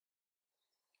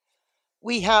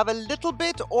We have a little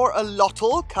bit or a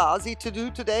lottle kazi to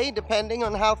do today, depending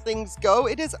on how things go.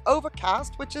 It is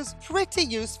overcast, which is pretty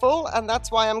useful, and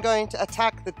that's why I'm going to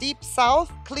attack the deep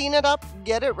south, clean it up,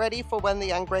 get it ready for when the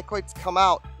Angraecoids come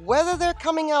out. Whether they're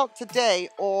coming out today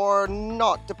or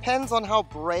not depends on how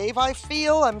brave I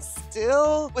feel. I'm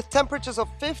still with temperatures of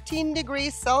 15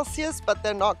 degrees Celsius, but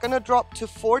they're not going to drop to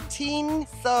 14.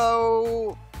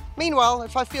 So, meanwhile,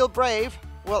 if I feel brave,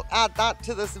 we'll add that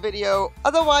to this video.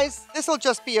 Otherwise, this will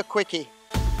just be a quickie.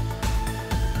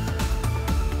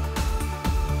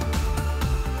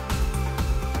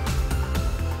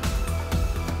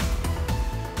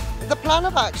 The plan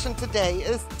of action today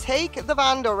is take the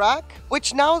Vandorak,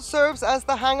 which now serves as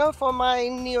the hanger for my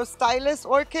Neostylus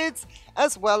orchids,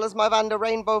 as well as my Vanda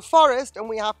Rainbow Forest, and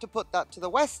we have to put that to the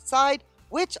west side,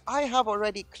 which I have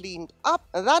already cleaned up,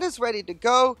 and that is ready to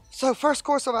go. So first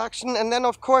course of action, and then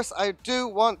of course I do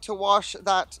want to wash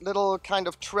that little kind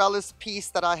of trellis piece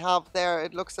that I have there.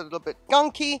 It looks a little bit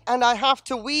gunky, and I have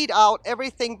to weed out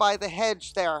everything by the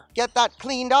hedge there. Get that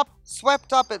cleaned up,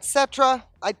 swept up, etc.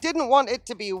 I didn't want it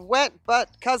to be wet,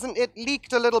 but cousin, it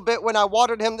leaked a little bit when I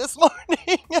watered him this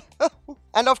morning.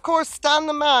 And of course, Stan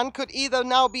the man could either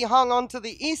now be hung onto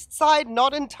the east side,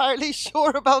 not entirely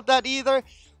sure about that either.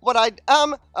 What I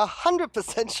am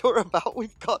 100% sure about,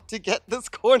 we've got to get this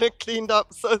corner cleaned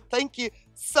up. So thank you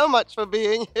so much for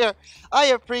being here. I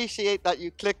appreciate that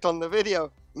you clicked on the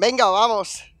video. Venga,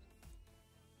 vamos.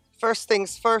 First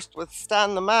things first with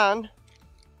Stan the man.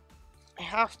 I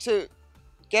have to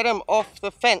get him off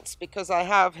the fence because I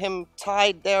have him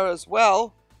tied there as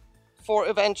well for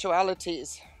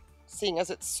eventualities, seeing as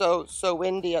it's so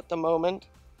windy at the moment.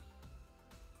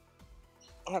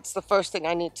 That's the first thing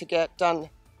I need to get done.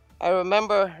 I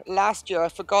remember last year I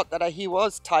forgot that he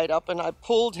was tied up, and I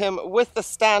pulled him with the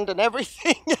stand and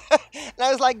everything. And I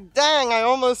was like, dang, I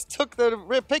almost took the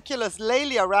ridiculous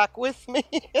Lelia rack with me.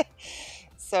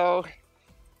 So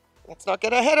let's not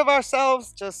get ahead of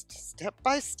ourselves, just step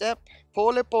by step.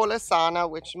 Pole pole sana,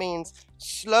 which means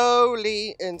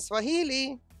slowly in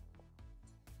Swahili.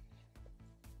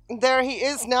 There he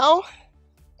is now.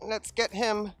 Let's get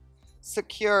him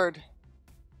secured.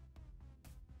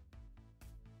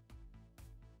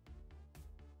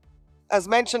 As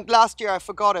mentioned last year, I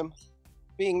forgot him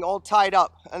being all tied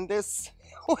up, and this,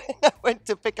 when I went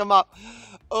to pick him up,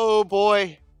 oh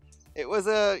boy, it was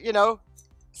a,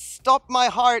 stop my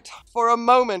heart for a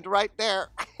moment right there.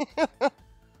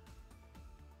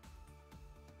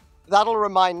 That'll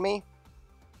remind me.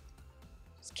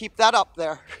 Just keep that up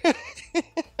there.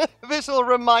 Visual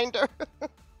reminder.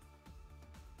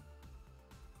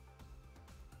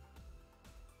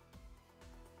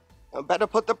 I better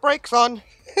put the brakes on.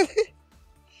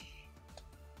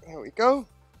 There we go.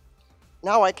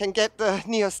 Now I can get the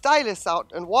Neostylus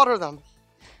out and water them.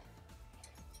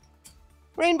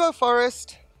 Rainbow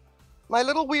Forest, my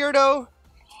little weirdo.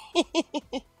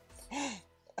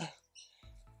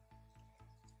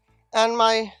 And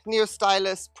my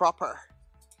Neostylus proper,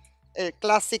 El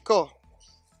Clásico.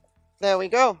 There we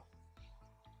go.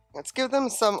 Let's give them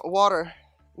some water.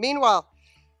 Meanwhile,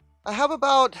 I have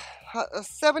about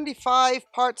 75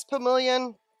 parts per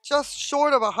million, just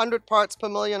short of 100 parts per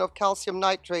million of calcium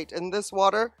nitrate in this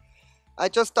water. I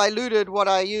just diluted what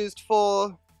I used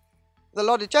for the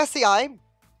Lodogessii.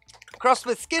 Crossed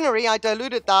with Skinnery, I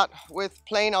diluted that with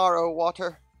plain RO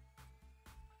water.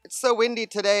 It's so windy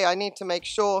today, I need to make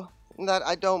sure that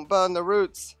I don't burn the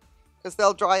roots, because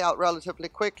they'll dry out relatively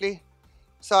quickly.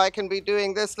 So I can be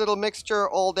doing this little mixture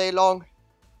all day long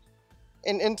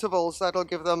in intervals. That'll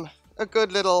give them a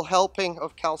good little helping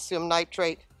of calcium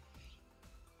nitrate.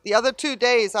 The other 2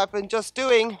 days I've been just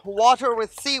doing water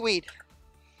with seaweed.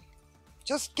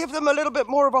 Just give them a little bit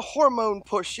more of a hormone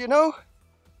push,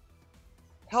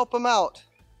 Help them out.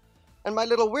 And my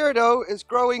little weirdo is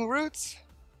growing roots.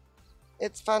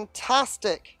 It's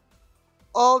fantastic.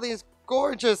 All these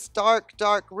gorgeous dark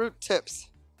root tips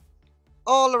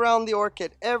all around the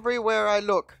orchid, everywhere I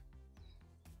look.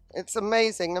 It's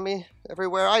amazing.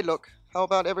 Everywhere I look. How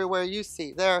about everywhere you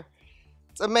see? There.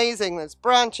 It's amazing. There's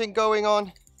branching going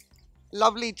on.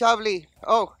 Lovely jubbly.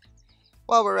 Oh,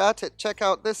 while we're at it, check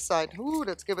out this side. Ooh,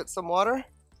 let's give it some water.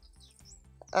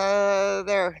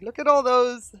 There. Look at all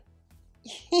those.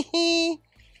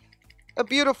 A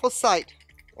beautiful sight.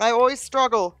 I always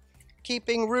struggle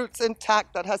keeping roots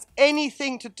intact that has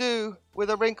anything to do with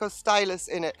a Angraecoid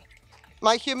in it.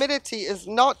 My humidity is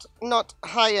not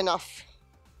high enough.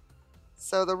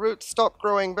 So the roots stop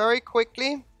growing very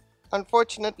quickly,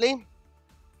 unfortunately,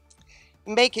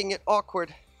 making it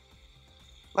awkward.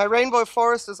 My rainbow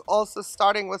forest is also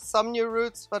starting with some new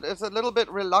roots, but it's a little bit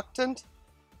reluctant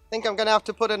think I'm gonna have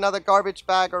to put another garbage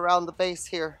bag around the base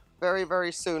here very,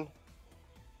 very soon,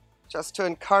 just to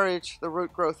encourage the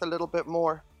root growth a little bit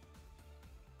more.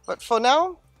 But for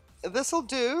now, this'll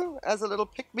do as a little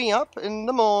pick-me-up in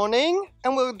the morning,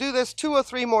 and we'll do this 2 or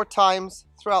 3 more times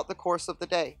throughout the course of the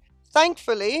day.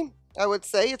 Thankfully, I would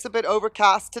say it's a bit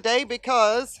overcast today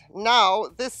because now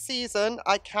this season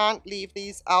I can't leave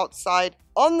these outside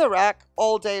on the rack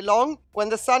all day long. When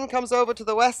the sun comes over to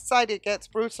the west side, it gets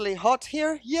brutally hot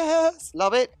here. Yes,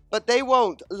 love it. But they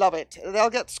won't love it. They'll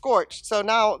get scorched. So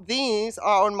now these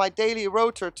are on my daily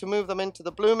rotor to move them into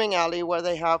the blooming alley where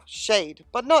they have shade.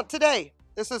 But not today.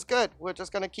 This is good. We're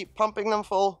just going to keep pumping them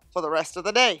full for the rest of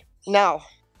the day. Now,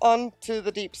 on to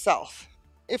the deep south.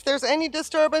 If there's any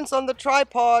disturbance on the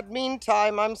tripod,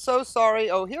 meantime, I'm so sorry.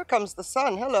 Oh, here comes the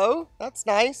sun. Hello. That's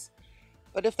nice.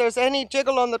 But if there's any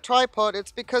jiggle on the tripod,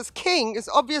 it's because King is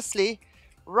obviously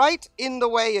right in the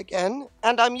way again.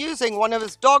 And I'm using one of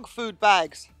his dog food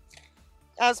bags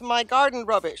as my garden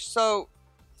rubbish. So,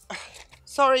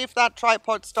 sorry if that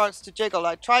tripod starts to jiggle.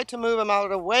 I tried to move him out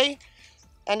of the way,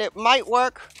 and it might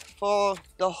work for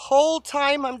the whole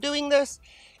time I'm doing this.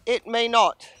 It may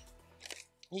not.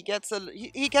 He gets a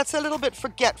little bit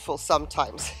forgetful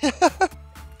sometimes,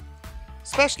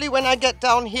 especially when I get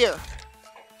down here.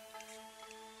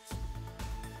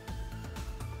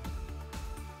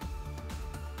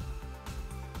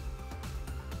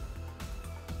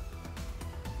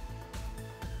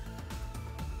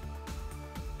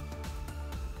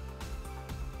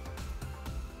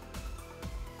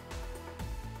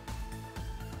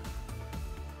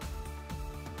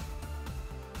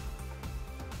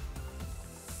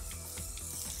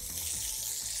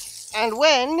 And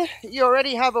when you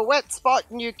already have a wet spot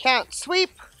and you can't sweep,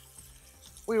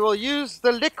 we will use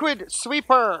the liquid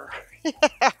sweeper.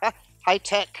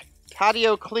 High-tech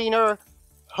patio cleaner,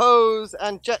 hose,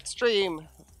 and jet stream.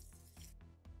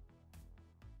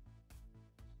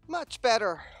 Much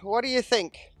better. What do you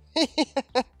think?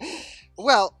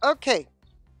 Well, okay.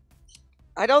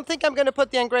 I don't think I'm going to put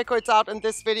the Angraecoids out in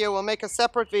this video. We'll make a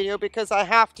separate video because I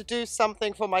have to do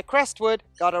something for my Crestwood.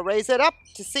 Gotta raise it up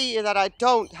to see that I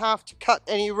don't have to cut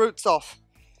any roots off.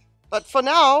 But for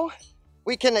now,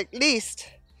 we can at least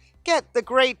get the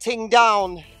grating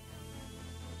down.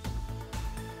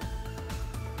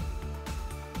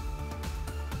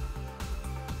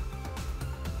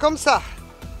 Comme ça.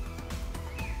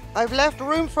 I've left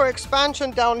room for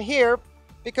expansion down here,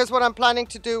 because what I'm planning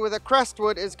to do with a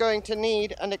Crestwood is going to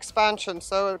need an expansion.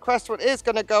 So the Crestwood is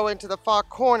going to go into the far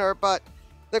corner, but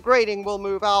the grating will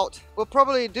move out. We'll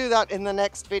probably do that in the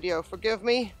next video. Forgive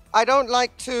me. I don't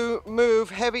like to move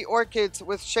heavy orchids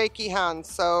with shaky hands.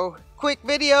 So quick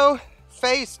video.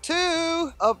 Phase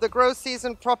 2 of the grow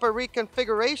season proper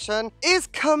reconfiguration is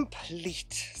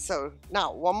complete. So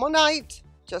now one more night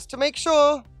just to make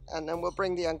sure, and then we'll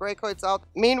bring the Angraecoids out.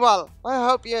 Meanwhile, I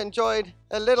hope you enjoyed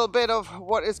a little bit of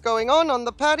what is going on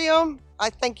the patio. I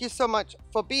thank you so much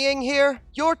for being here.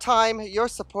 Your time, your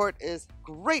support is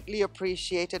greatly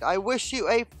appreciated. I wish you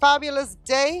a fabulous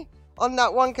day. On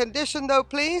that one condition though,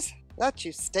 please, that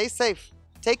you stay safe.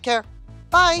 Take care.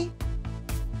 Bye.